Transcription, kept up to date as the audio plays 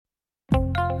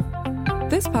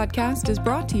This podcast is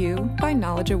brought to you by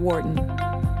Knowledge at Wharton.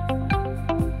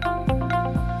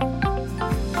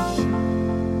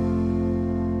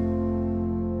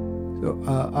 So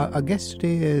our guest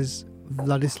today is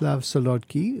Vladislav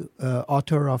Solodky,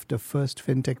 author of the first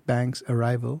fintech bank's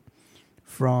arrival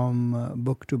from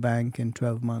book to bank in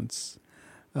 12 months.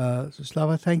 So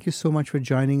Slava, thank you so much for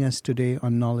joining us today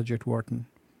on Knowledge at Wharton.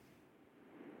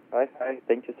 Hi.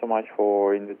 Thank you so much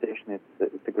for invitation.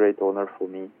 It's a great honor for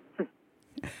me.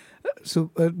 So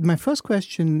my first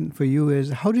question for you is,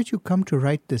 how did you come to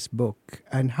write this book,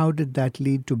 and how did that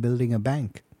lead to building a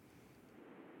bank?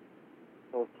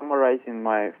 So summarizing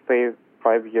my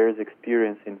 5 years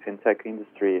experience in fintech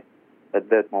industry, at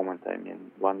that moment,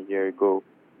 1 year ago,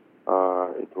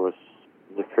 it was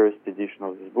the first edition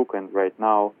of this book, and right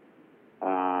now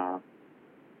I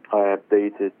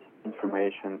updated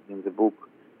information in the book,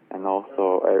 and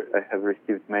also I have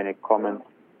received many comments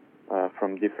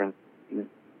from different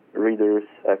readers,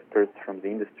 experts from the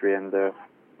industry, and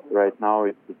right now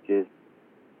it is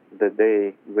the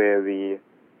day where we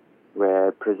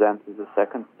presented the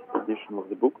second edition of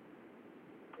the book.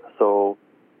 So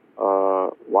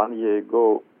 1 year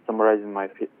ago, summarizing my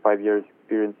 5 years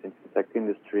experience in fintech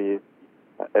industry,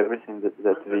 everything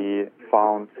that we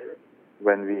found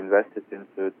when we invested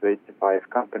into 25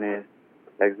 companies,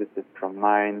 exited from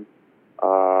 9.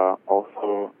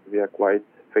 Also, we are quite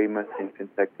famous in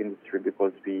fintech industry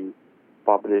because we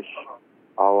publish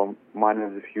our Money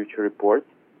of the Future report.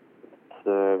 It's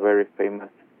a very famous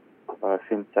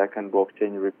fintech and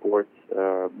blockchain report,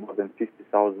 more than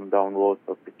 50,000 downloads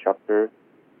of the chapter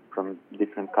from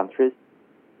different countries.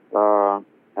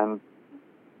 And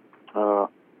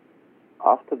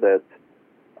after that,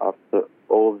 after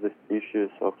all of these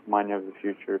issues of Money of the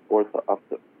Future report,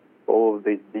 after all of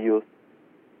these deals,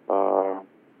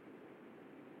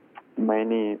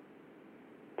 many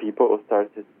people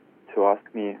started to ask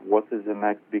me what is the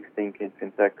next big thing in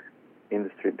fintech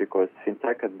industry, because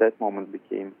fintech at that moment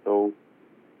became so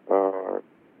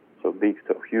big,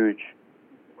 so huge.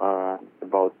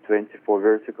 About 24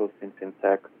 verticals in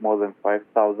fintech, more than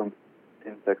 5,000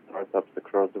 fintech startups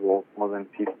across the world, more than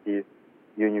 50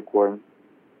 unicorns,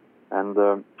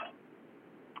 and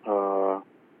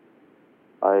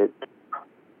I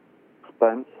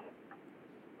spent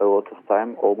a lot of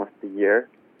time, almost a year,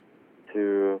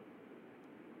 to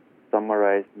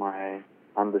summarize my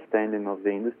understanding of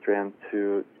the industry and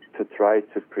to try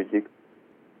to predict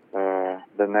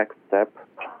the next step,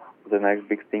 the next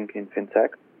big thing in fintech.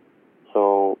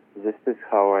 So this is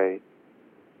how I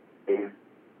came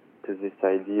to this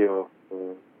idea of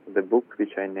the book,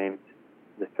 which I named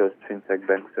The First Fintech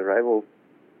Bank's Arrival,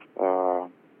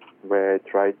 where I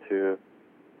try to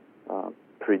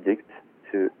predict,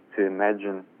 to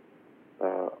imagine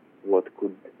what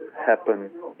could happen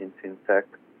in fintech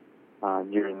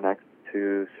during next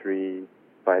 2, 3,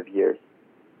 5 years.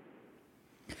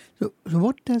 So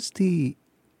what does the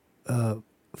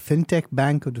fintech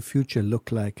bank of the future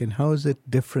look like, and how is it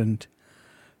different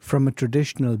from a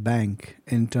traditional bank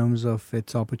in terms of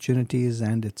its opportunities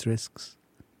and its risks?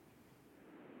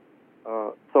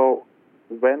 So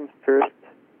when first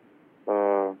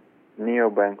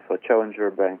neobanks or challenger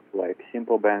banks like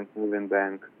Simple Bank, Moving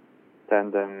Bank,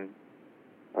 Tandem,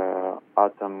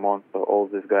 Atom, Monster, all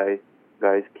these guys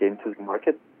came to the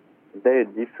market, they are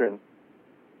different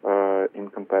in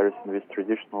comparison with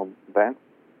traditional banks,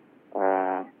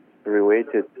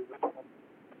 related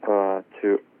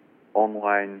to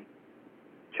online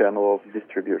channel of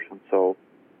distribution. So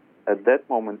at that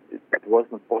moment, it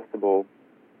wasn't possible,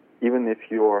 even if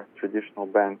your traditional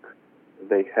bank,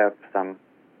 they have some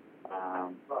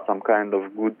kind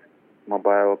of good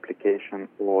mobile application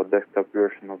or desktop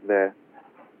version of their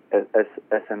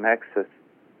as an access,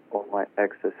 online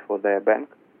access for their bank,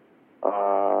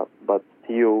 but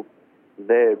still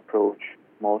their approach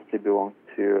mostly belongs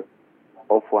to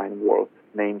offline world,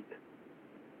 named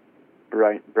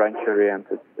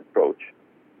branch-oriented approach.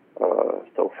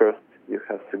 So first you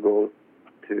have to go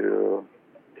to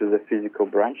the physical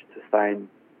branch to sign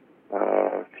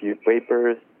a few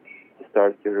papers, to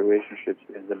start your relationships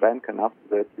with the bank, and after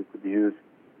that you could use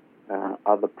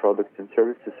other products and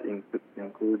services,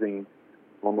 including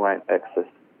online access.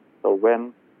 So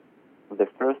when the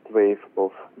first wave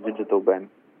of digital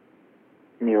banks,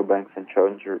 neobanks and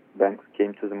challenger banks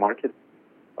came to the market,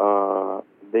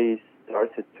 they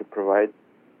started to provide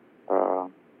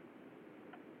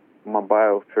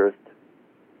mobile-first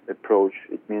approach.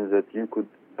 It means that you could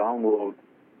download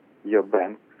your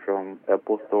bank from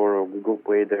Apple Store or Google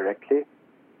Play directly,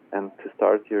 and to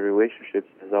start your relationships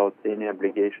without any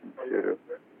obligation to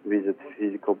visit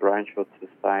physical branch or to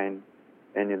sign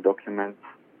any documents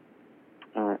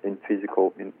in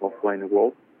physical, in offline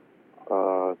world,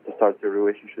 to start the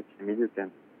relationships immediately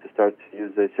and to start to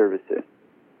use their services.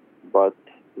 But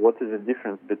what is the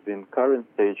difference between current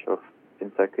stage of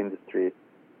fintech industry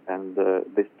and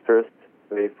this first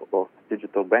wave of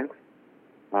digital banks?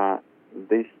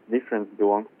 This difference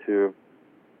belongs to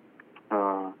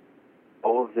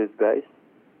all of these guys.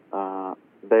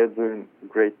 They're doing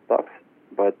great stuff,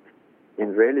 but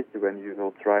in reality, when you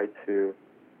will try to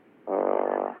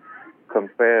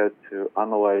compare, to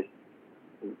analyze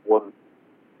what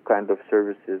kind of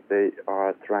services they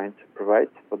are trying to provide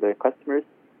for their customers,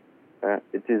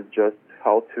 it is just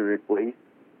how to replace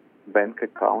bank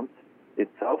account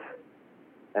itself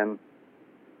and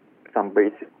some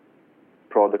basic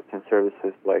products and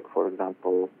services like, for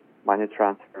example, money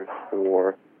transfers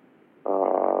or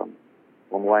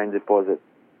online deposits.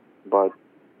 But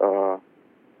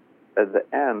at the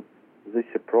end, this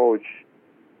approach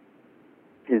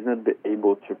is not be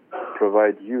able to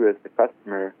provide you as the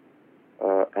customer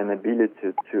an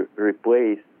ability to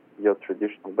replace your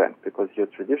traditional bank, because your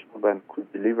traditional bank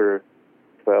could deliver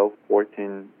 12,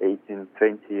 14, 18,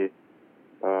 20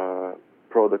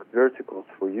 product verticals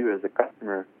for you as a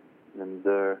customer, and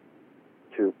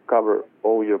to cover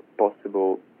all your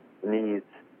possible needs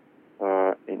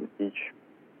in each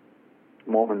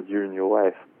moment during your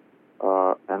life.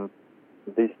 And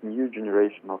this new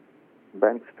generation of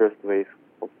banks, first wave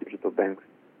of digital banks,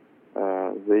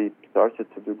 they started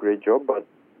to do a great job, but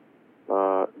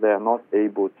they are not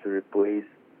able to replace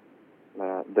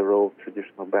the role of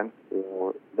traditional banks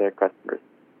for their customers.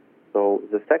 So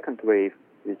the second wave,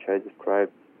 which I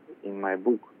described in my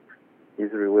book,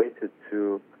 is related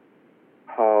to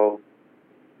how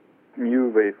new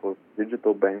wave of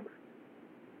digital banks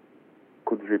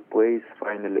could replace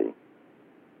finally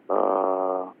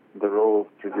the role of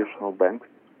traditional banks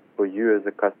for you as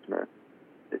a customer.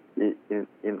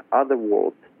 In other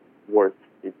words,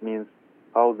 it means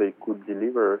how they could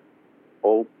deliver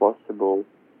all possible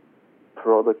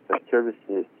products and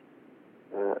services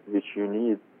which you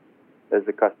need as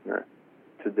a customer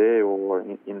today or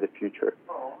in the future.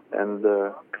 And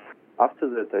after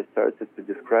that, I started to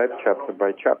describe chapter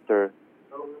by chapter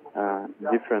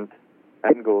different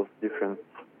angles, different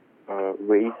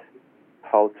ways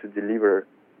how to deliver,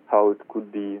 how it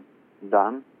could be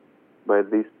done by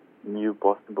these new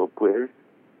possible players,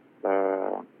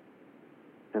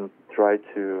 and try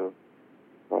to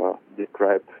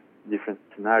describe different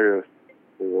scenarios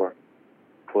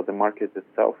for the market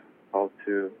itself, how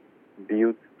to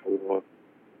build or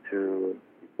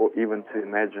even to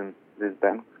imagine this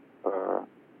bank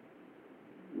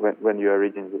when you are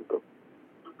reading this book.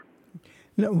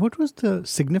 Now, what was the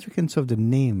significance of the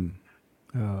name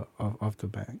of the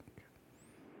bank?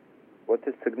 What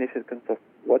is significance of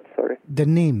what? Sorry. The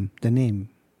name.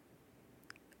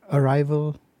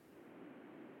 Arrival.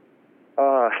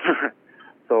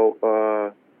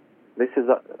 So this is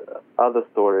other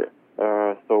story.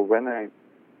 So when I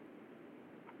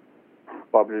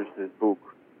published this book,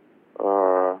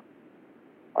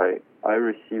 I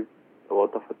received a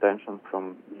lot of attention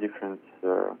from different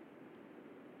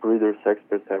readers,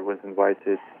 experts. I was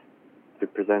invited to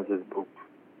present this book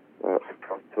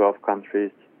across 12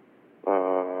 countries.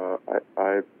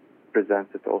 I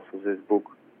presented also this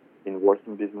book in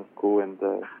Warsaw Business School, and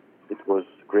it was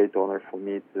a great honor for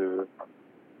me to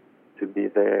be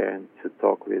there and to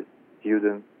talk with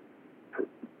students,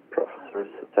 professors,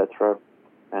 etc.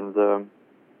 And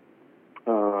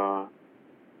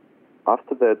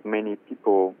after that, many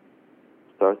people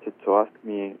started to ask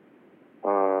me,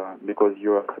 because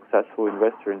you're a successful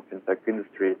investor in fintech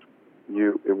industry,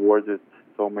 you awarded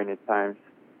so many times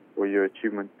for your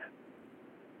achievement,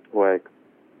 like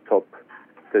top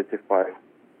 35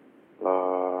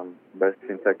 best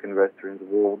fintech investor in the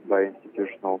world by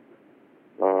Institutional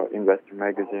Investor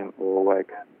magazine, or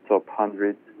like top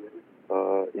 100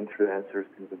 influencers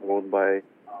in the world by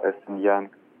Ernst & Young,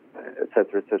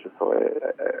 etc., etc. So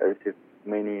I received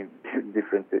many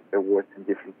different awards in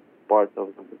different parts of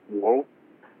the world,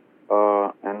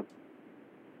 and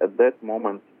at that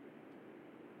moment,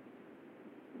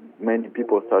 many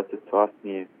people started to ask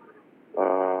me,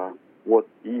 what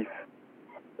if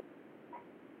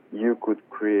you could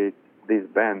create this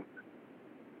bank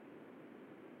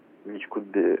which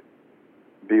could be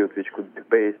built, which could be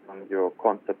based on your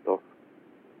concept of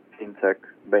fintech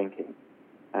banking.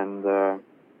 And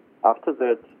after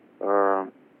that,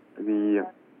 we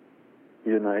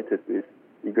united with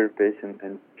Igor Pesin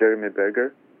and Jeremy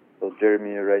Berger. So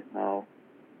Jeremy right now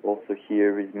also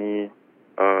here with me.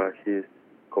 He's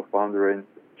co-founder and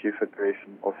chief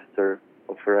operation officer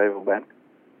of Arrival Bank.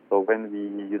 So when we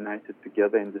united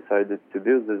together and decided to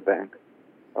build this bank,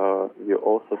 we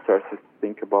also started to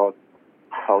think about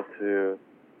how to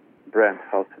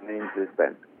name this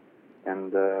bank.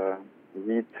 And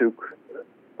we took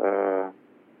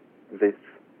this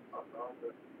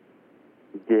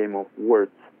game of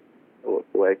words,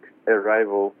 like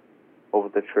arrival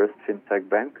of the first fintech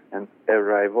bank and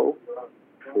arrival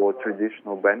for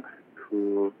traditional banks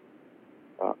who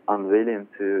are unwilling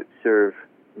to serve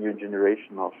new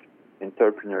generation of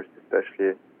entrepreneurs,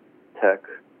 especially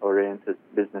tech-oriented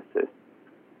businesses.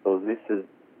 So this is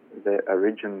the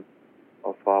origin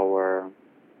of our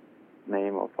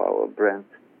name, of our brand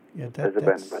as a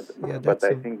bank. But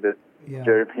I think that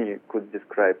Jeremy could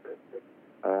describe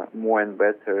more and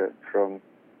better from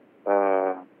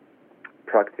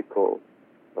practical,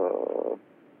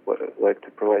 like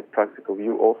to provide practical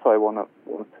view. Also, I want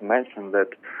to mention that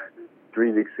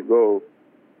 3 weeks ago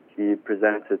he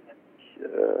presented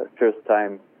first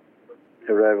time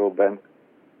Arrival Bank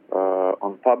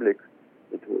on public.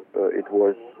 It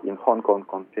was in Hong Kong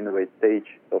on Finovate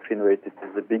stage. So Finovate is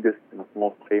the biggest and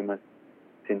most famous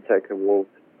fintech awards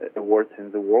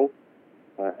in the world,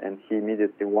 and he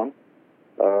immediately won.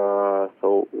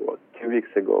 So 2 weeks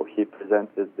ago he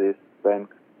presented this bank,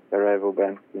 Arrival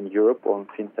Bank, in Europe on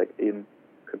Fintech in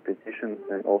competitions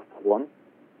and also won.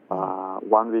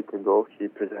 1 week ago he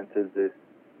presented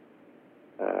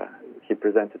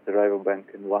Arrival Bank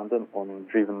in London on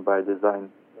Driven by Design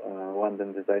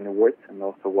London Design Awards and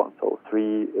also won. So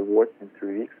 3 awards in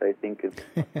 3 weeks. I think it's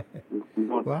a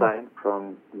good sign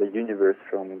from the universe,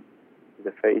 from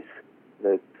the face,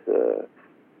 that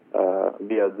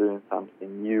we are doing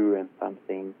something new and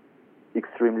something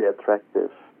extremely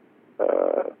attractive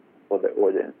for the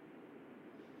audience.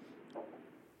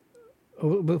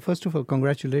 Well, first of all,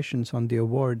 congratulations on the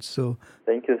awards. So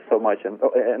thank you so much.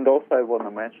 And also I want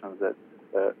to mention that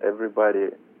everybody,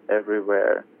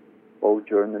 everywhere, all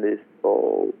journalists,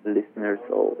 all listeners,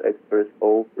 all experts,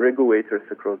 all regulators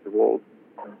across the world,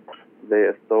 they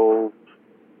are so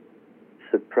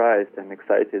surprised and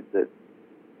excited that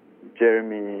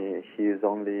Jeremy, he is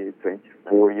only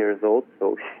 24 years old,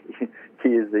 so he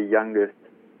is the youngest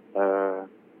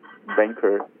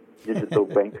digital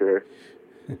banker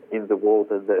in the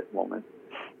world at that moment.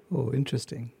 Oh,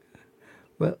 interesting.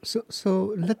 Well,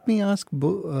 so let me ask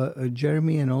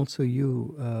Jeremy and also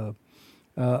you,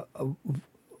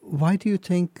 why do you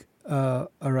think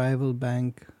Arrival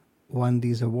Bank won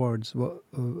these awards?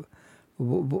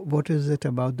 What is it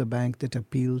about the bank that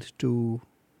appealed to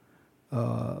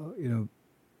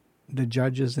the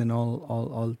judges in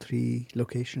all 3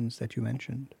 locations that you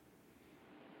mentioned?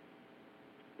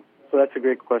 So that's a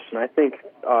great question. I think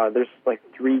there's like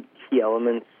 3 key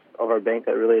elements of our bank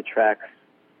that really attracts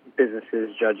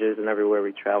businesses, judges, and everywhere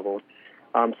we travel.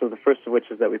 So the first of which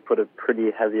is that we put a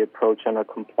pretty heavy approach on our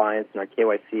compliance and our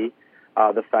KYC.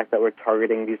 The fact that we're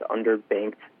targeting these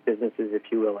underbanked businesses, if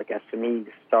you will, like SMEs,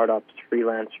 startups,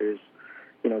 freelancers,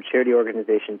 charity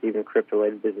organizations, even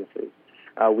crypto-related businesses.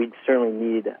 We certainly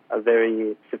need a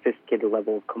very sophisticated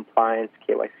level of compliance,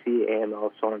 KYC,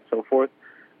 AML, so on and so forth.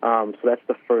 So that's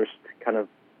the first kind of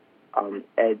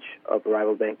edge of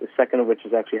Arrival Bank. The second of which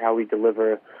is actually how we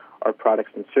deliver our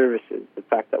products and services. The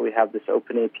fact that we have this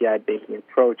open API banking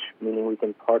approach, meaning we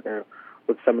can partner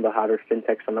with some of the hotter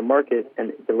fintechs on the market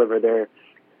and deliver their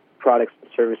products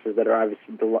and services that are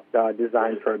obviously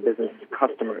designed for our business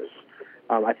customers.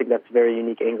 I think that's a very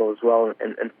unique angle as well.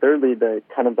 And thirdly, the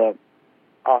kind of the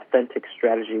authentic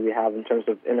strategy we have in terms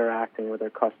of interacting with our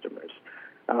customers.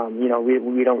 We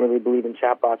don't really believe in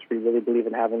chatbots. We really believe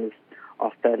in having this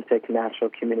authentic, natural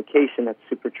communication that's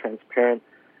super transparent.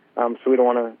 So we don't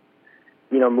want to,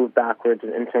 move backwards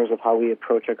in terms of how we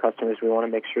approach our customers. We want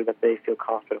to make sure that they feel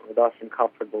confident with us and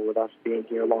comfortable with us being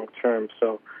here long term.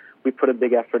 So we put a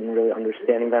big effort in really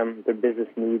understanding them, their business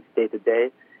needs day to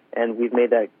day, and we've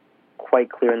made that quite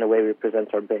clear in the way we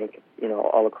present our bank,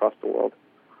 all across the world.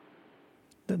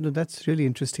 That's really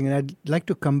interesting, and I'd like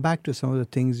to come back to some of the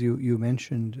things you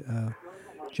mentioned,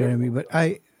 Jeremy. But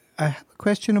I have a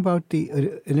question about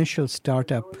the initial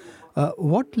startup.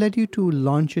 What led you to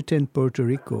launch it in Puerto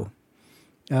Rico?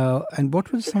 And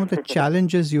what were some of the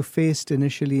challenges you faced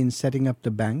initially in setting up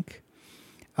the bank?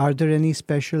 Are there any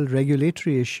special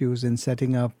regulatory issues in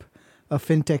setting up a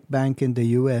fintech bank in the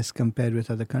U.S. compared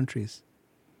with other countries?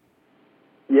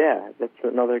 Yeah, that's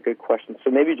another good question. So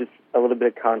maybe just a little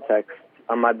bit of context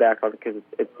on my background, because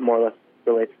it more or less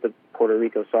relates to Puerto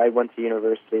Rico. So I went to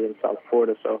university in South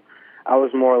Florida, so I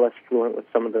was more or less fluent with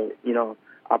some of the,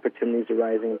 opportunities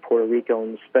arising in Puerto Rico,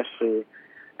 and especially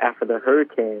after the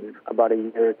hurricane about a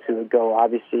year or 2 ago.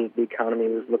 Obviously, the economy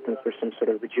was looking for some sort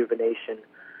of rejuvenation.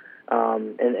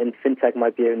 and fintech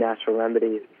might be a natural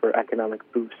remedy for economic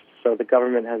boosts. So the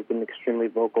government has been extremely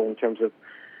vocal in terms of,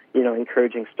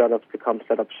 encouraging startups to come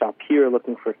set up shop here,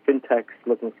 looking for fintechs,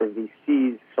 looking for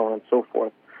VCs, so on and so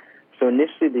forth. So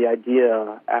initially the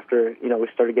idea, after, we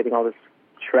started getting all this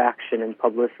traction and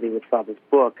publicity with Slava's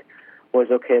book, was,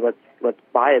 okay, let's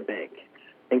buy a bank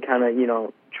and kind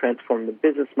of, transform the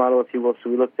business model, if you will. So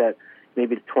we looked at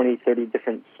maybe 20, 30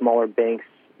 different smaller banks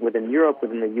within Europe,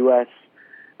 within the U.S.,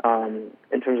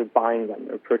 in terms of buying them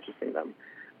or purchasing them.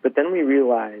 But then we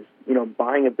realized,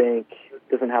 buying a bank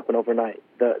doesn't happen overnight.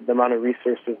 The amount of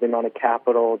resources, the amount of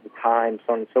capital, the time,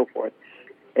 so on and so forth,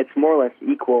 it's more or less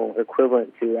equal or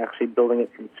equivalent to actually building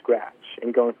it from scratch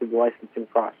and going through the licensing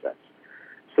process.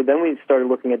 So then we started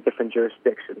looking at different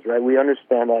jurisdictions, right? We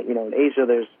understand that, in Asia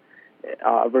there's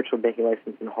a virtual banking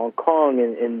license in Hong Kong,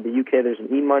 and in the UK there's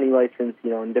an e-money license,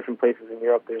 in different places in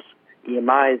Europe there's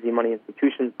EMIs, e-money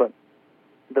institutions. But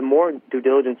the more due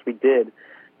diligence we did,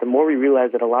 the more we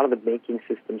realized that a lot of the banking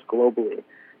systems globally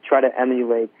try to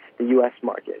emulate the U.S.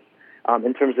 market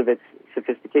in terms of its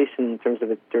sophistication, in terms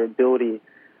of its durability.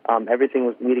 Everything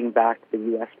was leading back to the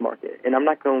U.S. market. And I'm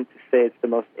not going to say it's the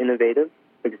most innovative,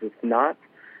 because it's not.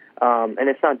 And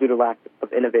it's not due to lack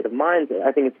of innovative minds.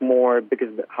 I think it's more because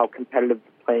of how competitive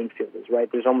the playing field is, right?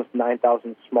 There's almost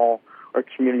 9,000 small or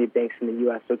community banks in the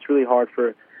U.S., so it's really hard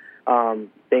for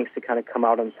banks to kind of come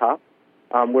out on top.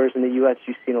 Whereas in the U.S.,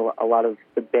 you've seen a lot of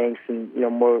the banks in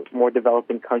more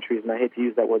developing countries, and I hate to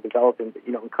use that word developing, but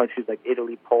in countries like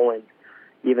Italy, Poland,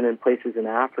 even in places in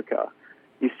Africa,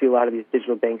 you see a lot of these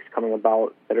digital banks coming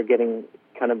about that are getting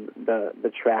kind of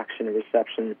the traction and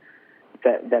reception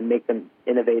that make them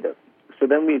innovative. So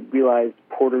then we realized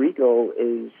Puerto Rico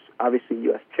is obviously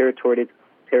U.S. territory.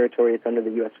 It's under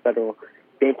the U.S. federal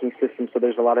banking system, so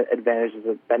there's a lot of advantages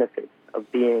and benefits of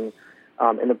being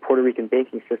in the Puerto Rican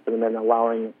banking system and then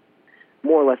allowing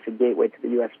more or less a gateway to the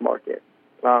U.S. market.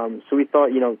 So we thought,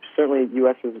 certainly the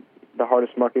U.S. is the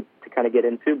hardest market to kind of get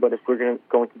into, but if we're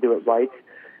going to do it right,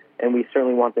 and we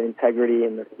certainly want the integrity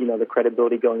and the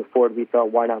credibility going forward, we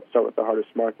thought, why not start with the hardest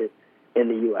market in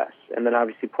the U.S.? And then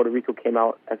obviously Puerto Rico came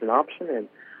out as an option, and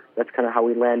that's kind of how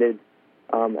we landed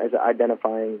as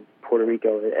identifying Puerto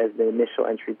Rico as the initial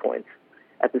entry point.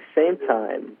 At the same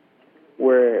time,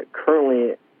 we're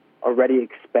currently already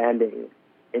expanding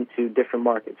into different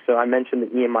markets. So I mentioned the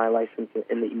EMI license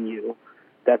in the EU.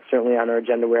 That's certainly on our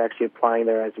agenda. We're actually applying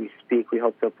there as we speak. We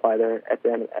hope to apply there at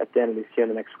the end of this year, in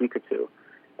the next week or two.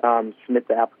 Submit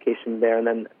the application there, and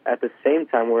then at the same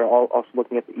time, we're also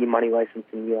looking at the e-money license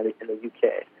in the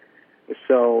UK.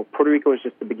 So Puerto Rico is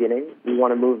just the beginning. We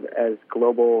want to move as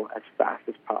global as fast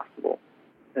as possible.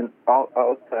 And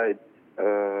outside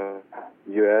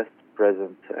U.S.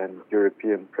 presence and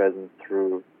European presence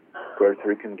through Puerto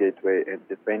Rican gateway and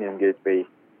Lithuanian gateway,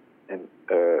 and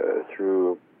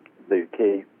through the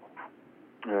UK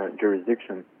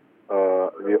jurisdiction,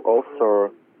 we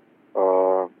also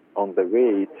on the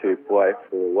way to apply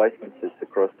for licenses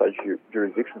across such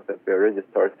jurisdictions, that we already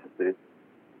started this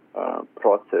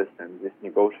process and these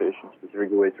negotiations with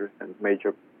regulators and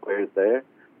major players there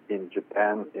in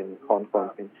Japan, in Hong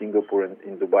Kong, in Singapore, and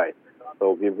in Dubai.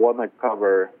 So we want to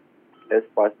cover as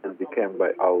fast as we can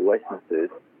by our licenses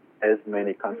as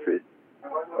many countries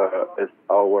as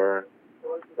our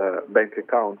bank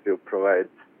account will provide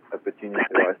opportunity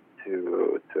for us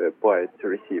to apply, to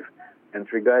receive.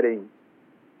 And regarding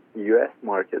U.S.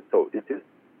 market, so it is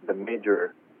the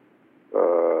major,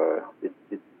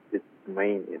 it's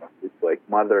main, it's like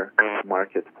mother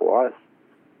market for us.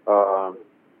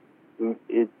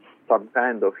 It's some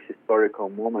kind of historical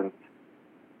moment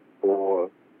for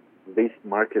this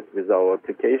market with our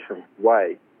application.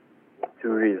 Why?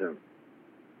 Two reasons.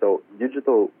 So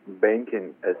digital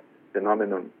banking as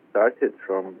phenomenon started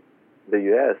from the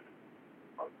U.S.,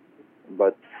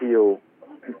 but still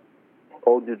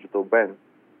all digital banks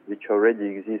which already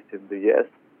exist in the U.S.,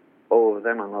 all of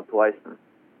them are not licensed.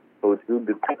 So it will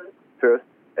be the first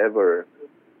ever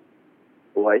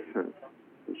license,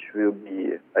 which will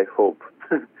be, I hope,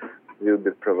 will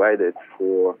be provided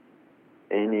for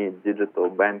any digital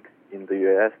bank in the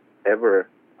U.S. ever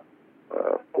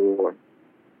for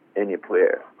any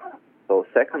player. So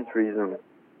second reason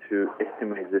to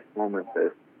estimate this moment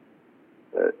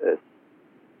as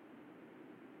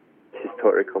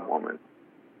historical moment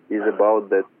is about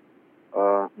that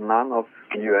none of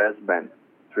U.S. banks,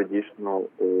 traditional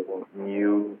or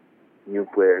new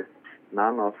players,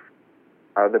 none of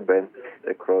other banks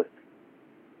across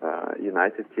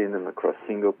United Kingdom, across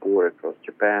Singapore, across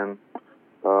Japan,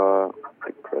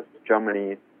 across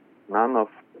Germany, none of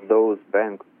those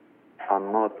banks are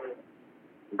not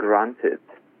granted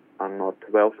are not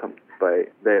welcomed by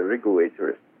their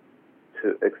regulators to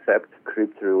accept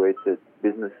crypto-related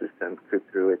businesses and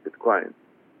crypto-related clients.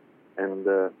 And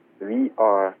we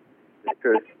are the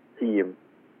first team,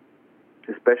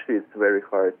 especially it's very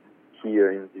hard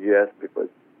here in the US because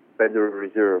Federal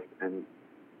Reserve and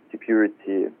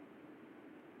Security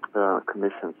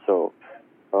Commission, so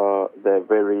they're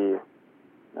very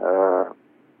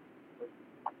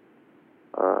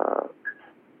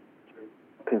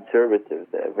conservative,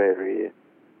 they're very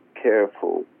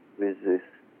careful with this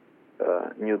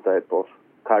new type of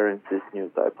currencies, new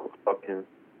type of tokens,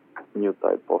 new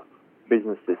type of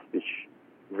businesses which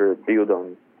were built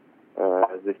on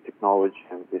this technology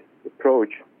and this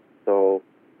approach. So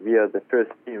we are the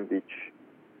first team which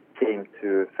came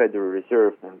to Federal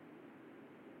Reserve and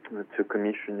to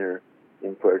Commissioner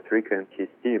in Puerto Rico and his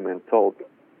team and told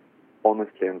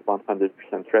honestly and 100%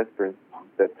 transparent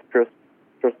that first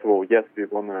of all, yes, we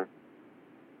want to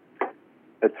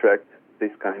attract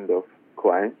this kind of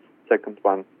clients. Second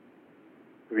one,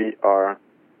 we are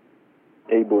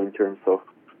able in terms of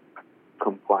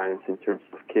compliance, in terms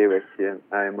of KYC and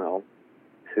AML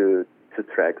to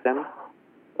track them.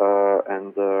 So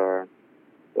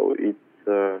it's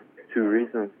two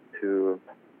reasons to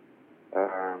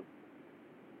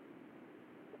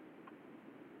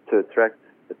attract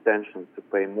attention, to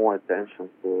pay more attention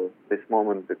to this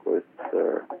moment, because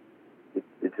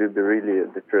it will be really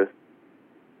the first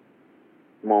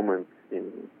moment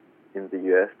in the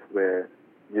US where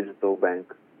digital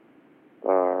bank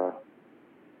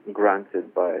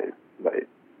granted by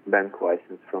bank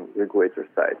license from regulator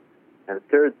side. And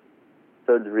third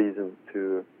reason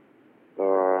to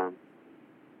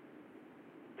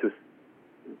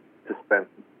spend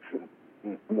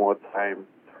more time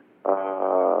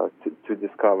to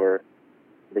discover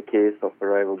the case of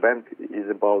Arrival Bank is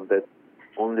about that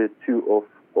only 2 of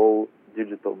all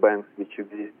digital banks which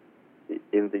exist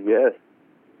in the US,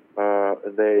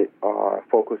 they are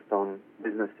focused on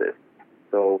businesses.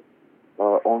 So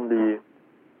only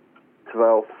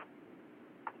 12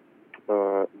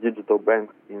 digital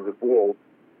banks in the world,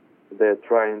 they're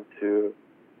trying to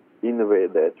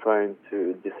innovate, they're trying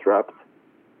to disrupt,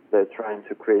 they're trying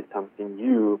to create something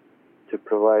new to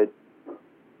provide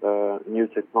new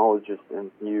technologies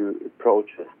and new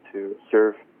approaches to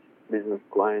serve business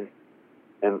clients.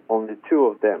 And only 2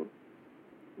 of them,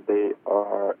 they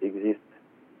exist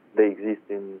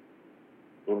in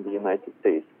the United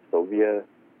States. So we are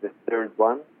the third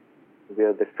one. We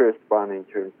are the first one in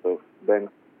terms of bank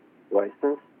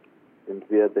license, and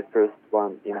we are the first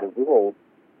one in the world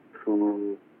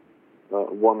who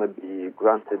want to be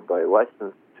granted by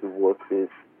license to work with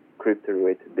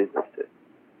crypto-related businesses.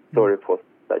 Sorry for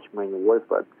such many words,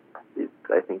 but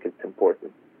I think it's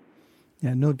important.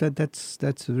 Yeah, no,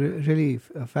 that's really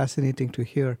fascinating to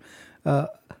hear. I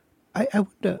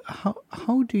wonder,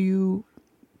 how do you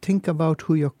think about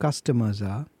who your customers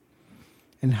are,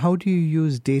 and how do you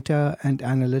use data and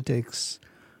analytics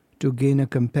to gain a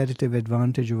competitive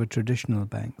advantage over traditional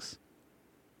banks?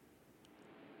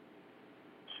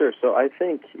 Sure. So I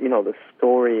think, the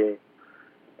story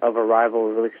of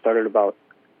Arrival really started about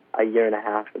a year and a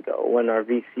half ago when our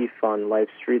VC fund,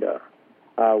 LifeStrita,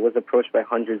 was approached by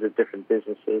hundreds of different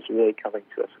businesses really coming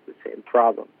to us with the same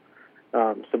problem.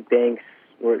 So banks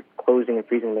were closing and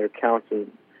freezing their accounts,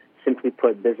 and simply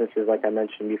put, businesses, like I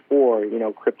mentioned before,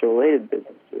 crypto-related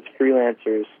businesses,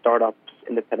 freelancers, startups,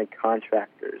 independent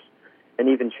contractors, and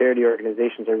even charity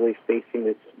organizations are really facing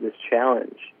this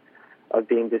challenge of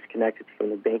being disconnected from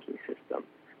the banking system.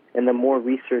 And the more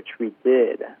research we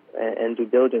did and due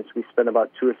diligence, we spent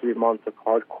about 2 or 3 months of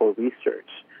hardcore research.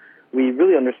 We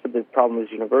really understood the problem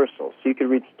was universal. So you could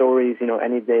read stories,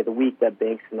 any day of the week that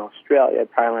banks in Australia,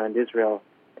 Thailand, Israel,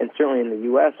 and certainly in the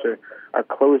U.S. are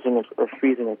closing or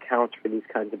freezing accounts for these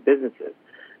kinds of businesses.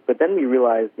 But then we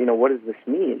realized, what does this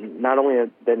mean? Not only are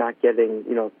they not getting,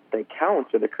 the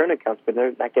accounts or the current accounts, but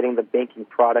they're not getting the banking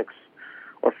products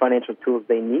or financial tools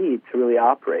they need to really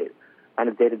operate on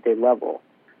a day-to-day level.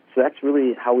 So that's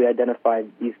really how we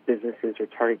identified these businesses or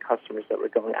target customers that we're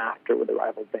going after with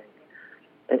Arrival Bank.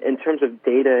 In terms of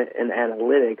data and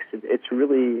analytics, it's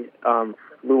really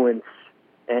fluent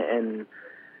and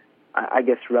I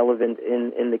guess relevant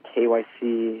in the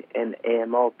KYC and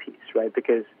AML piece, right?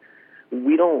 Because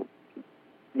we don't,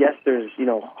 yes, there's,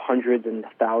 hundreds and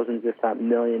thousands, if not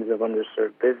millions of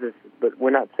underserved businesses, but we're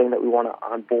not saying that we want to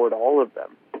onboard all of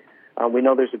them. We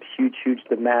know there's a huge, huge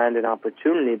demand and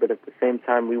opportunity, but at the same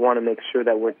time, we want to make sure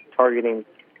that we're targeting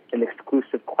an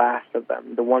exclusive class of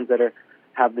them, the ones that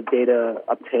have the data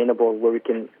obtainable where we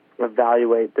can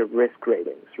evaluate the risk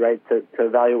ratings, right, to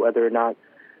evaluate whether or not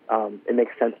it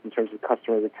makes sense in terms of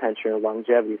customer retention or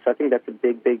longevity. So I think that's a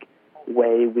big, big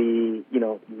way we,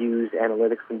 use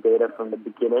analytics and data from the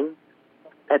beginning.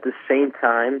 At the same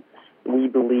time, we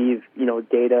believe,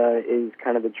 data is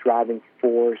kind of the driving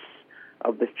force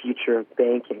of the future of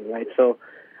banking, right? So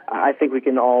I think we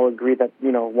can all agree that,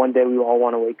 one day we all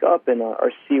want to wake up and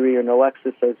our Siri or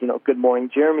Alexa says, good morning,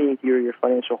 Jeremy, here are your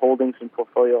financial holdings and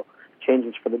portfolio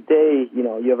changes for the day.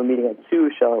 You have a meeting at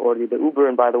 2, shall I order you the Uber?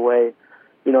 And by the way,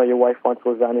 your wife wants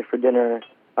lasagna for dinner.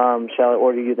 Shall I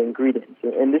order you the ingredients?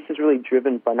 And this is really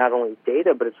driven by not only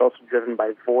data, but it's also driven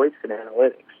by voice and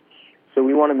analytics. So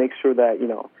we want to make sure that,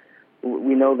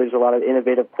 we know there's a lot of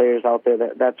innovative players out there,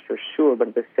 that's for sure, but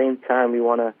at the same time, we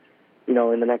want to,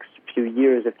 in the next few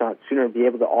years, if not sooner, be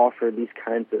able to offer these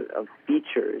kinds of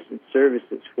features and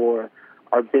services for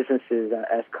our businesses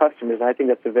as customers. And I think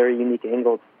that's a very unique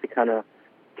angle to kind of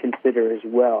consider as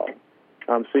well.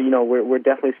 So, we're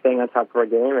definitely staying on top of our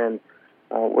game, and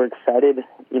we're excited,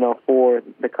 for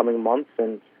the coming months,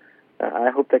 and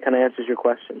I hope that kind of answers your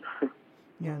question.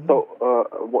 Yeah. So,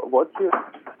 what you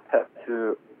have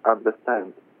to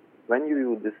understand when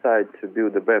you decide to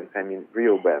build a bank,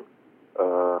 real bank,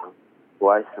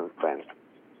 licensed bank,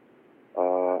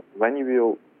 when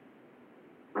you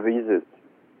will visit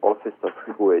Office of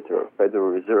Regulator, Federal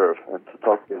Reserve, and to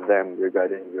talk with them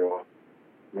regarding your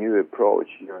new approach,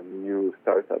 your new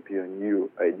startup, your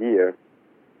new idea,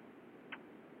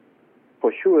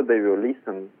 for sure they will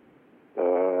listen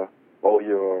all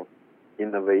your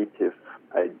innovative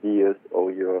ideas,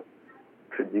 all your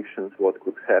predictions, what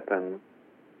could happen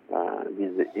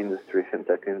with the industry,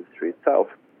 fintech industry itself.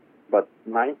 But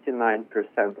 99%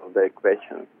 of their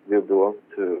questions will belong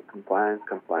to compliance.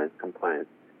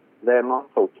 They are not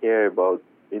so care about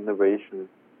innovation,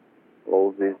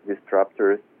 all these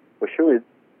disruptors. For sure, it's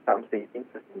something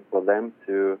interesting for them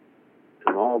to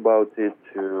know about it,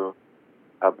 to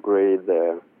upgrade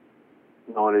their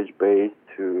knowledge base,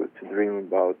 to dream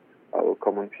about our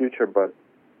common future. But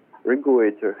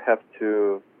regulators have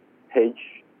to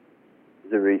hedge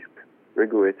the risk.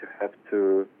 Regulators have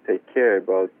to take care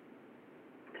about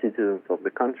citizens of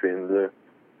the country, and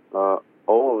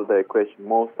all of their questions,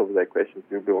 most of their questions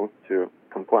will belong to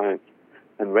compliance.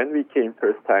 And when we came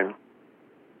first time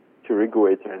to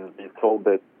regulator and we told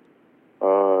that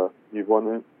we want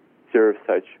to serve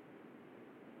such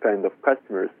kind of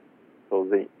customers, so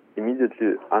they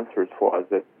immediately answered for us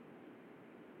that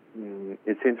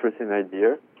it's an interesting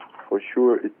idea. For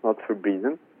sure, it's not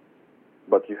forbidden,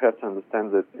 but you have to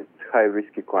understand that it's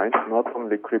high-risky clients, not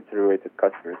only crypto-related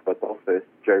customers, but also, as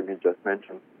Jeremy just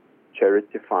mentioned,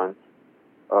 charity funds,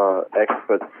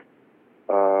 experts,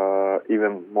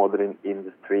 even modern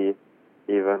industry,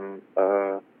 even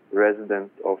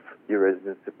residents of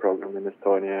e-residency program in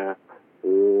Estonia,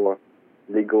 or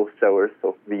legal sellers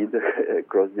of weed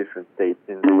across different states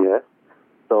in the U.S.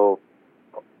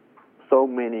 So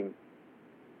many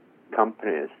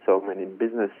companies, so many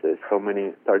businesses, so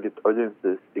many target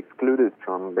audiences excluded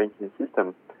from banking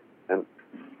system. And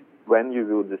when you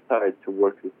will decide to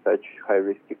work with such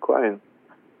high-risky clients,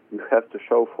 you have to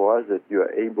show for us that you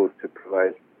are able to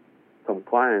provide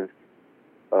compliance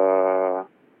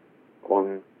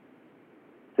on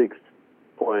 6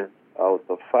 points out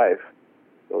of 5.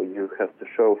 So you have to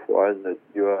show for us that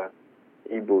you are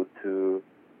able to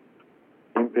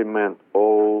implement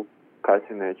all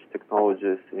cutting-edge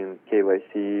technologies in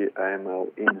KYC, AML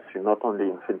industry, not only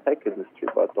in fintech industry,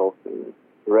 but also in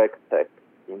RegTech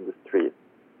industry,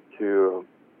 to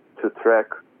track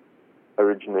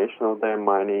origination of their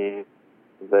money,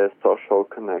 their social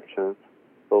connections.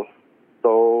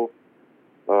 So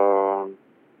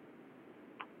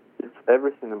it's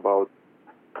everything about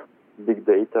big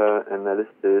data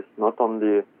analysis, not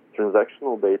only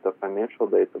transactional data, financial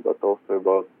data, but also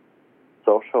about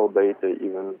social data,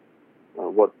 even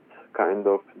what kind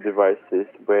of devices,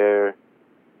 where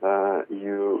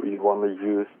you want to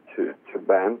use to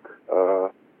bank,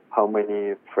 how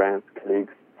many friends,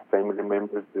 colleagues, family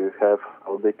members do you have,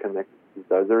 how they connect with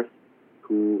others,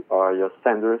 who are your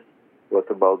senders,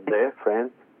 what about their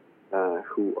friends,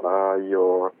 who are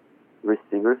your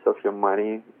receivers of your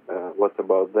money, what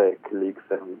about their colleagues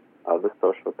and other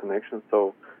social connections.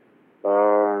 So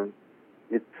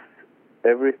it's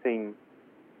everything.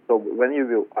 So when you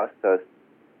will ask us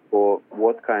for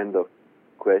what kind of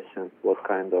questions, what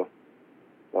kind of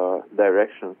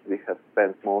directions, we have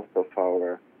spent most of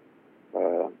our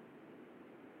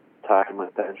time,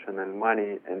 attention, and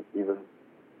money, and even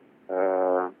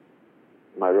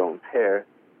my own hair.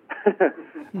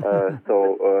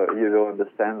 So you will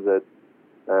understand that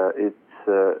it's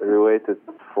related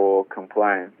for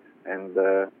compliance, and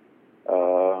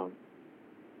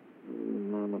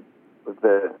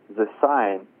the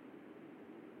sign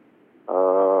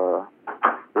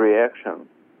reaction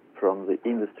from the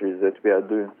industry that we are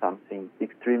doing something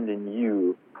extremely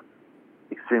new,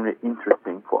 extremely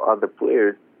interesting for other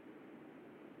players,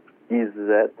 is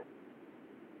that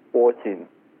 14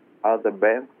 other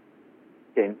banks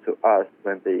came to us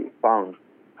when they found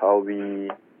how we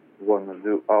want to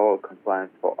do our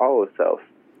compliance for ourselves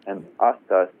and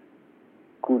asked us,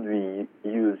 could we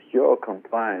use your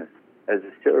compliance as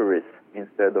a service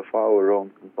instead of our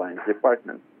own compliance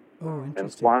department? Oh,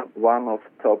 interesting. And one of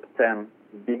top 10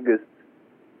 biggest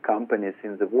companies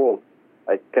in the world,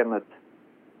 I cannot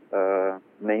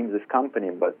name this company,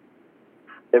 but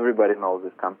everybody knows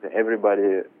this company.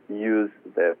 Everybody uses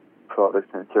their products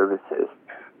and services.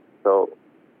 So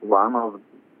one of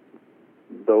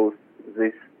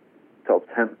these top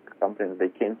 10 companies, they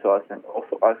came to us and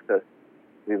also asked us,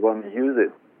 we want to use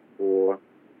it for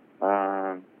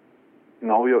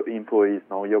know your employees,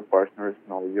 know your partners,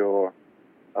 know your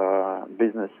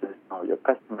businesses, know your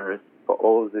customers, for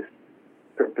all these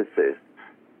purposes.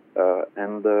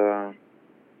 And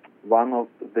one of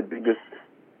the biggest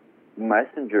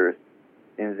messengers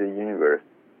in the universe,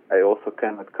 I also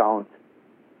cannot count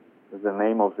the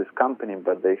name of this company,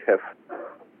 but they have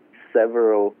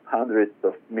several hundreds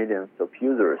of millions of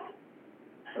users.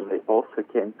 And they also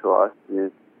came to us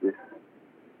with this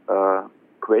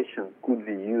question, could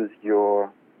we use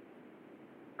your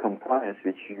compliance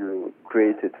which you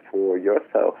created for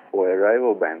yourself, for a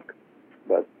rival bank,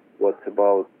 but what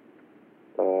about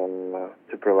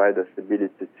to provide us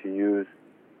ability to use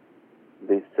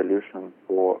this solution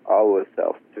for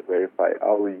ourselves to verify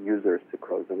our users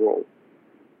across the world?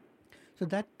 So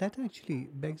that actually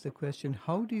begs the question,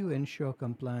 how do you ensure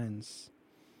compliance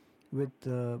with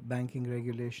banking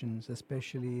regulations,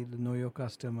 especially the Know Your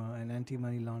Customer and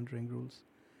anti-money laundering rules,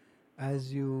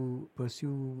 as you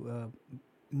pursue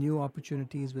new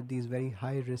opportunities with these very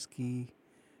high-risky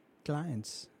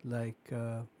clients like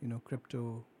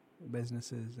crypto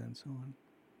businesses and so on?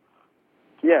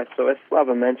 Yeah, so as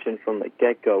Slava mentioned from the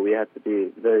get-go, we have to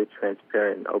be very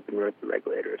transparent and open with the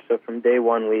regulators. So from day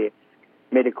one, we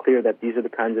made it clear that these are the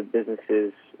kinds of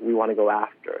businesses we want to go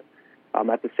after.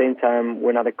 At the same time,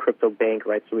 we're not a crypto bank,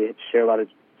 right? So we share a lot of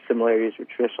similarities with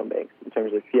traditional banks in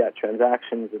terms of fiat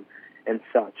transactions and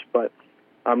such. But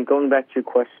going back to your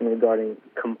question regarding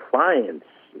compliance,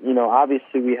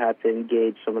 obviously we had to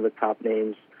engage some of the top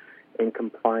names in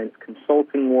compliance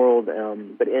consulting world.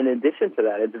 But in addition to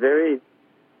that, it's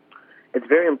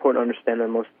very important to understand the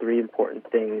most three important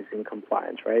things in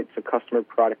compliance, right? So customer,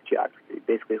 product, geography,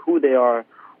 basically who they are,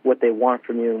 what they want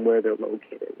from you, and where they're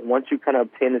located. And once you kind of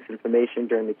obtain this information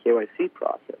during the KYC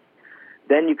process,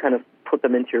 then you kind of put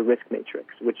them into your risk matrix,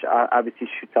 which obviously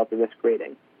shoots out the risk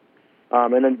rating.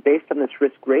 And then based on this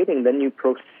risk rating, then you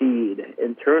proceed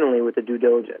internally with the due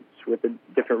diligence, with the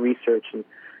different research and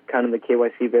kind of the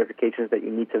KYC verifications that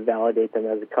you need to validate them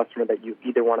as a customer that you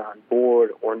either want to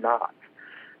onboard or not.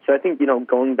 So I think,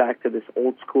 going back to this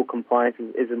old school compliance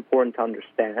is important to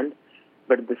understand,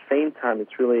 but at the same time,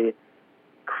 it's really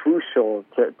crucial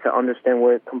to understand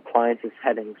where compliance is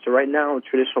heading. So right now,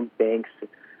 traditional banks,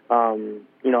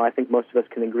 I think most of us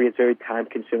can agree it's very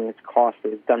time-consuming, it's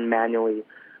costly, it's done manually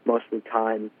most of the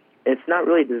time. And it's not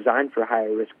really designed for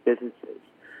higher-risk businesses.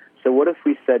 So what if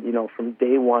we said, from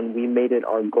day one, we made it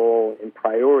our goal and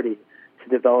priority to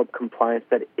develop compliance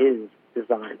that is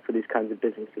designed for these kinds of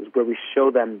businesses, where we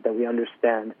show them that we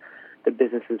understand the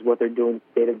businesses, what they're doing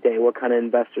day to day, what kind of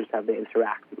investors have they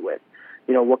interacted with,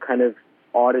 what kind of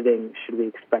auditing should we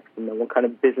expect from them, what kind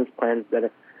of business plans that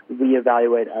we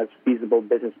evaluate as feasible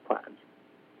business plans.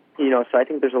 So I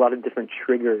think there's a lot of different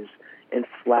triggers and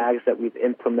flags that we've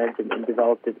implemented and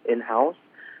developed it in-house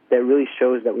that really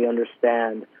shows that we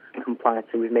understand compliance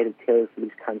and we've made it tailored for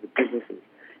these kinds of businesses.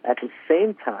 At the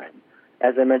same time,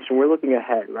 as I mentioned, we're looking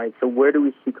ahead, right? So where do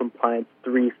we see compliance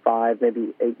 3, 5,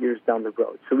 maybe 8 years down the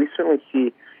road? So we certainly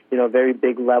see, a very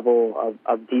big level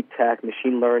of deep tech,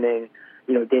 machine learning,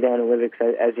 data analytics,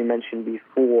 as you mentioned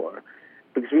before,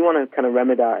 because we want to kind of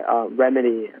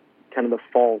remedy kind of the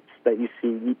faults that you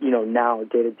see, now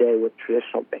day to day with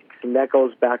traditional banks. And that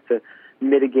goes back to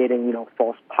mitigating,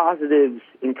 false positives,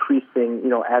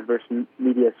 increasing, adverse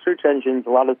media search engines, a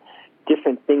lot of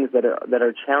different things that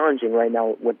are challenging right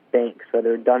now with banks that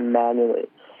are done manually.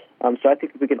 So I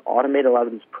think if we can automate a lot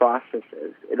of these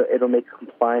processes, it'll make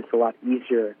compliance a lot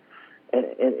easier and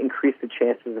increase the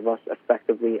chances of us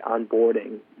effectively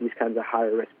onboarding these kinds of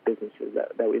higher risk businesses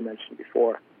that we mentioned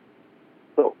before.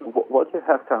 So what you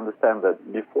have to understand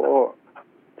that before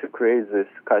to create this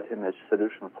cutting edge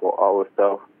solution for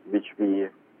ourselves, which we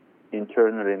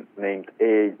internally named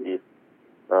AAD,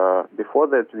 before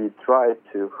that, we tried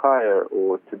to hire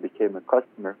or to become a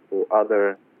customer for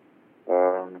other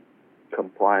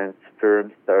compliance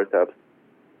firms, startups,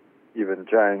 even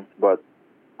giants. But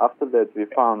after that, we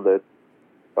found that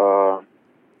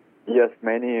yes,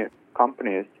 many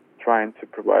companies trying to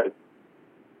provide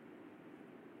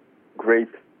great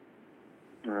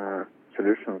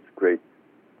solutions, great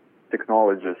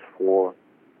technologies for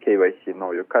KYC,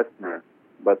 know your customer,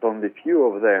 but only few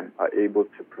of them are able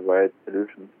to provide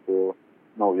solutions for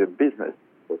know your business,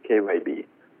 for KYB.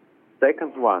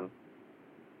 Second one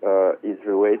is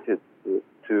related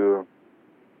to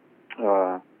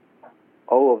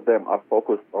all of them are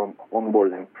focused on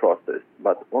onboarding process,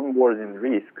 but onboarding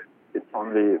risk, it's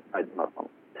only, I don't know,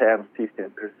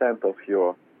 10-15% of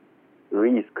your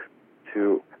risk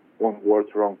to onboard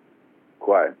wrong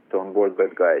client, to onboard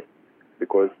bad guys,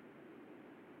 because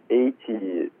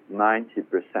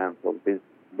 80-90% of these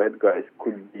bad guys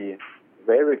could be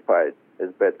verified as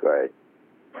bad guys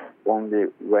only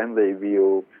when they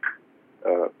will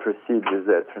proceed with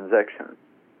their transactions.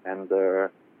 And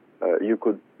you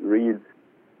could read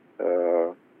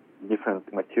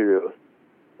different materials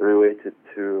related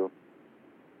to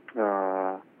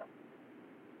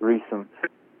recent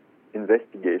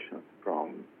investigations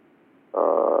from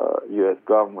U.S.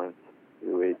 government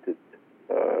related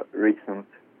recent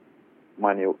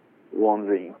money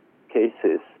laundering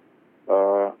cases.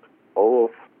 All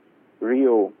of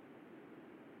real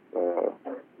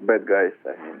bad guys,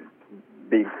 I mean,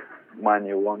 big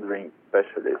money laundering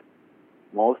specialists,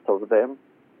 most of them,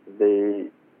 they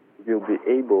will be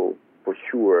able for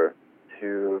sure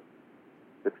to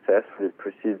successfully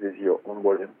proceed with your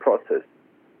onboarding process.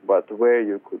 But where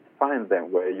you could find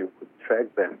them, where you could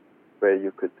track them, where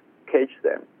you could catch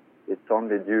them, it's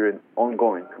only during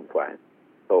ongoing compliance.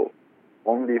 So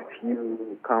only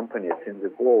few companies in the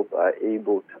world are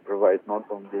able to provide not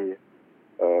only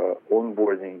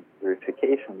onboarding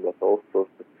verification, but also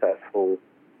successful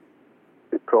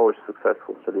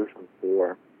solutions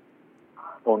for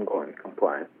ongoing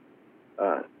compliance.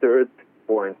 Third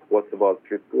point, what about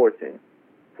reporting?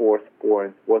 Fourth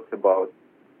point, what about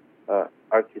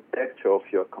architecture of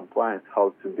your compliance,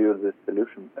 how to build this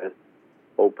solution as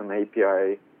open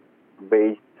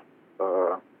API-based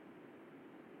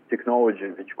technology,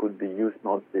 which could be used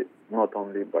not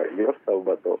only by yourself,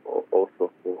 but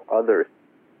also for others,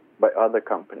 by other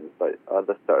companies, by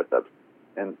other startups.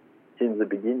 And since the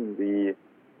beginning, we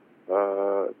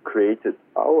created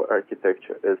our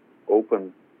architecture as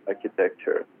open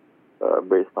architecture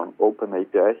based on open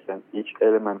APIs, and each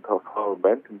element of our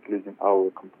bank, including our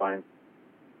compliance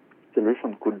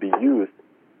solution, could be used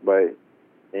by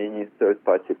any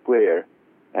third-party player.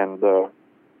 And the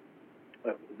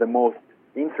most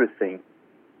interesting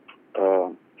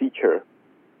feature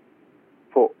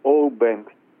for all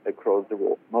banks across the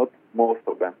world, not most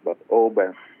of banks, but all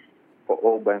banks, for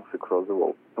all banks across the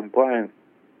world, compliance,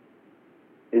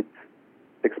 it's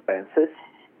expenses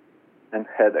and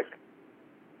headache.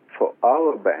 For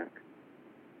our bank,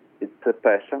 it's a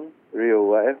passion, real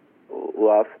life,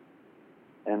 love,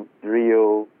 and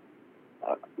real,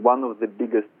 one of the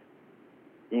biggest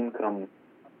income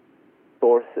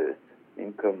sources,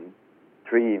 income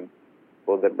stream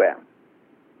for the bank.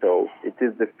 So it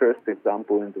is the first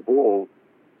example in the world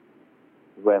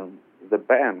when the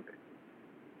bank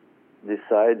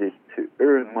decided to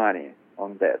earn money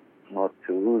on that, not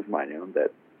to lose money on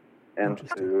that, and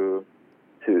to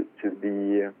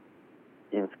be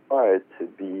inspired, to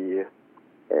be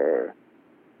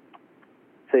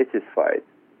satisfied,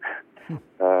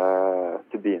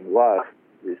 to be in love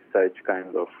with such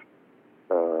kind of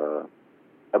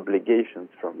obligations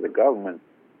from the government,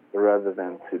 rather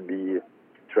than to be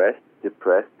stressed,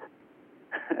 depressed,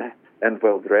 and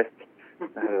well-dressed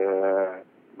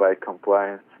by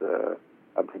compliance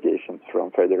obligations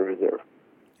from Federal Reserve.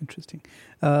 Interesting.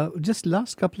 Just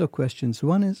last couple of questions.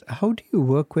 One is, how do you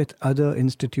work with other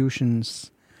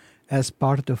institutions as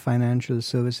part of the financial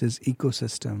services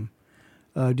ecosystem?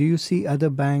 Do you see other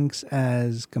banks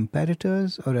as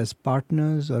competitors or as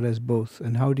partners or as both?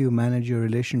 And how do you manage your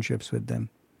relationships with them?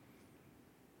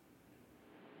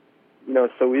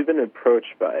 So we've been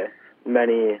approached by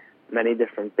many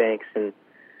different banks, and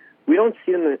we don't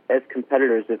see them as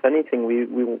competitors. If anything, we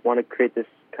want to create this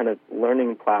kind of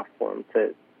learning platform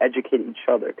to educate each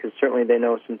other, because certainly they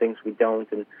know some things we don't,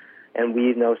 and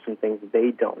we know some things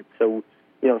they don't. So,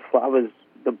 Slava's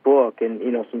the book and,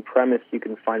 some premise you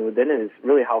can find within it is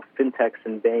really how fintechs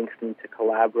and banks need to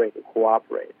collaborate and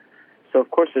cooperate. So,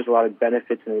 of course, there's a lot of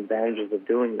benefits and advantages of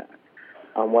doing that.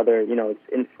 Whether, it's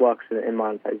influx and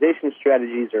monetization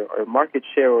strategies or market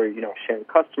share or, sharing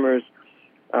customers.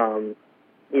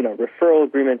 referral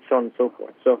agreements, so on and so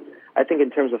forth. So I think in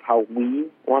terms of how we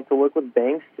want to work with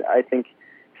banks, I think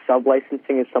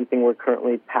sub-licensing is something we're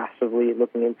currently passively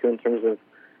looking into in terms of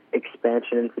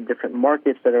expansion into different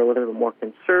markets that are a little bit more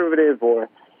conservative, or,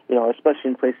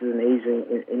 especially in places in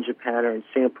Asia, in Japan or in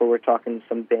Singapore, we're talking to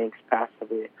some banks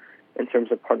passively in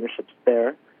terms of partnerships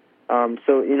there.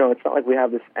 So, it's not like we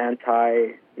have this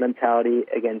anti-mentality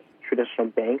against traditional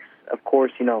banks. Of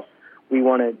course, we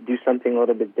want to do something a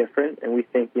little bit different, and we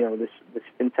think, this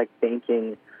fintech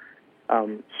banking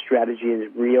strategy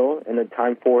is real, and the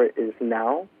time for it is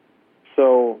now.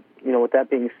 So, with that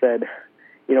being said,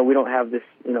 we don't have this,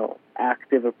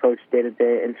 active approach day to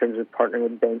day in terms of partnering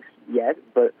with banks yet,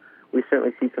 but we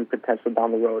certainly see some potential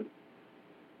down the road.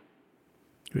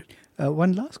 Great.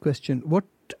 One last question. What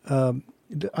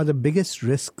are the biggest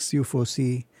risks you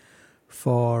foresee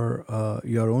for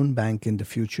your own bank in the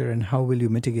future, and how will you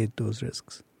mitigate those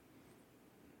risks?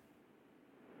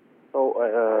 So,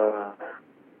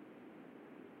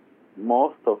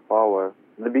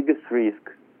 the biggest risk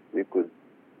we could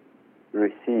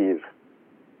receive,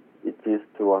 it is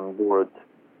to onboard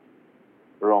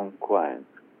wrong clients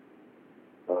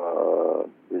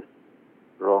with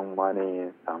wrong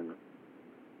money, some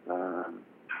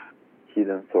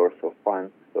hidden source of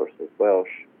funds, source of wealth.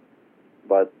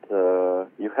 But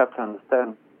you have to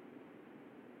understand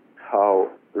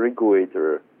how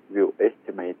regulator will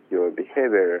estimate your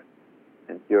behavior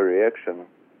and your reaction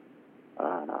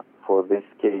for this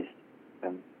case,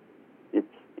 and it's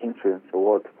influence a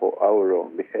lot for our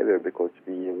own behavior, because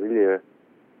we really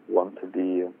want to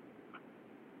be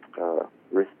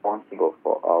responsible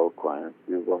for our clients.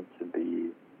 We want to be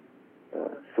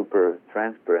super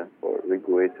transparent for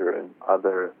regulator and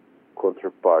other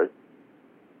counterparts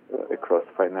across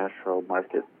financial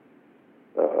markets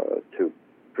to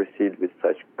proceed with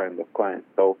such kind of clients.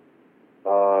 So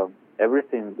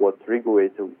everything what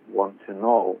regulator want to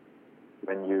know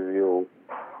when you will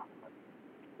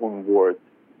onboard,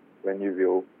 when you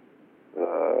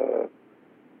will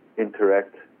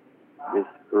interact with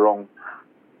wrong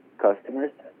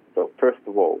customers. So first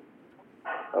of all,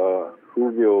 who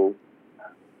will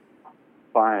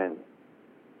find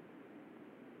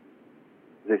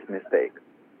this mistake?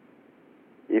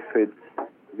 If it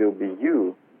will be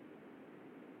you,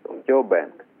 from your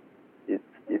bank, it's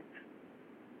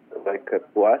like a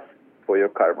plus for your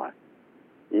karma.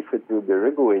 If it will be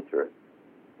regulator,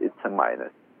 it's a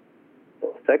minus.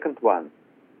 The second one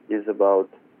is about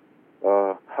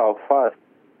how fast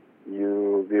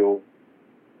you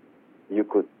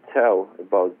could tell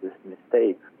about this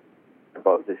mistake,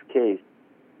 about this case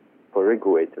for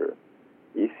regulator.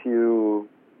 If you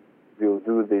will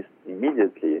do this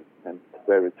immediately and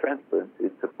very transparent,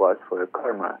 it's a plus for your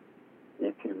karma.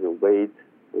 If you will wait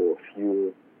for a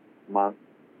few months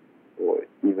or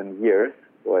even years,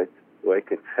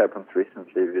 like it happened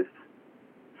recently with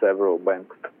several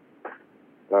banks,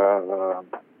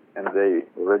 and they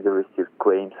already received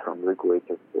claims from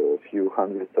regulators for a few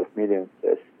hundreds of millions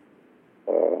as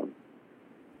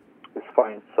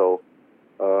fines. So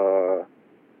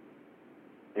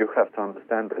you have to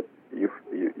understand that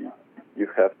you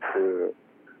have to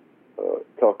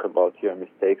talk about your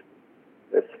mistakes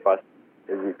as fast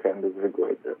as you can with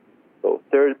regulator. So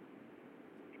third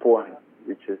point,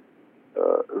 which is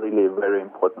really very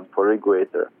important for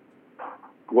regulator,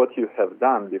 what you have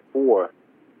done before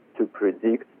to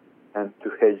predict and to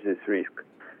hedge this risk.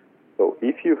 So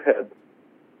if you had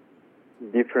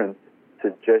different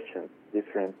suggestions,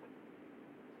 different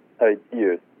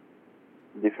ideas,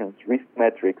 different risk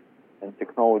metrics and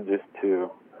technologies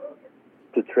to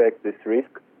track this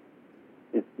risk,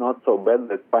 it's not so bad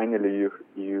that finally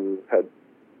you had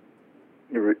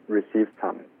received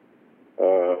some,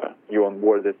 you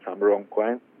onboarded some wrong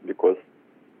clients because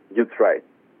you tried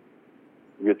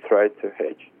to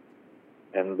hedge.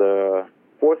 And the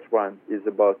fourth one is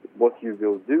about what you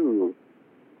will do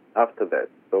after that.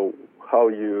 So how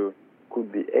you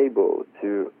could be able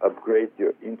to upgrade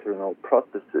your internal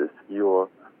processes, your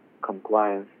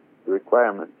compliance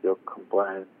requirements, your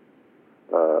compliance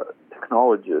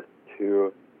technologies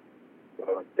to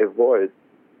avoid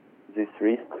this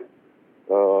risk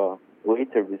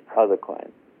later with other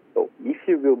clients. So if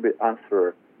you will be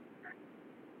answer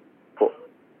for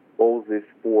all these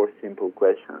four simple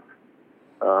questions,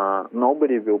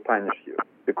 nobody will punish you,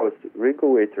 because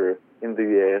regulators in the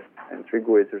US and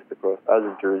regulators across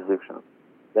other jurisdictions,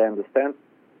 they understand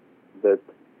that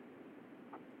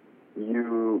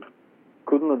you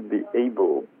could not be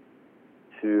able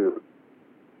to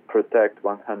protect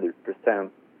 100%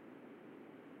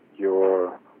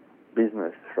 your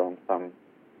business from some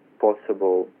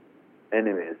possible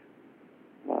enemies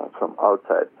from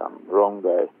outside, some wrong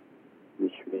guys,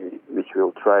 which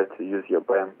will try to use your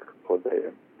bank for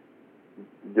their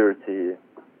dirty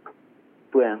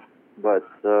plans. But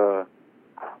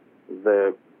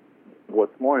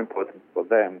what's more important for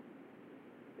them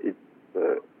is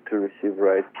to receive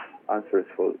right answers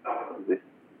for this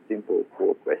simple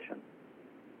 4 questions.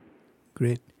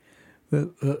 Great.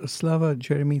 Well, Slava,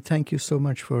 Jeremy, thank you so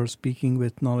much for speaking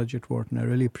with Knowledge at Wharton. I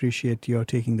really appreciate your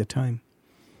taking the time.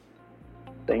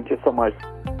 Thank you so much.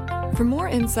 For more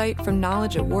insight from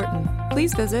Knowledge at Wharton,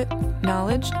 please visit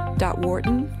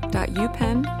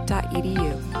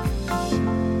knowledge.wharton.upenn.edu.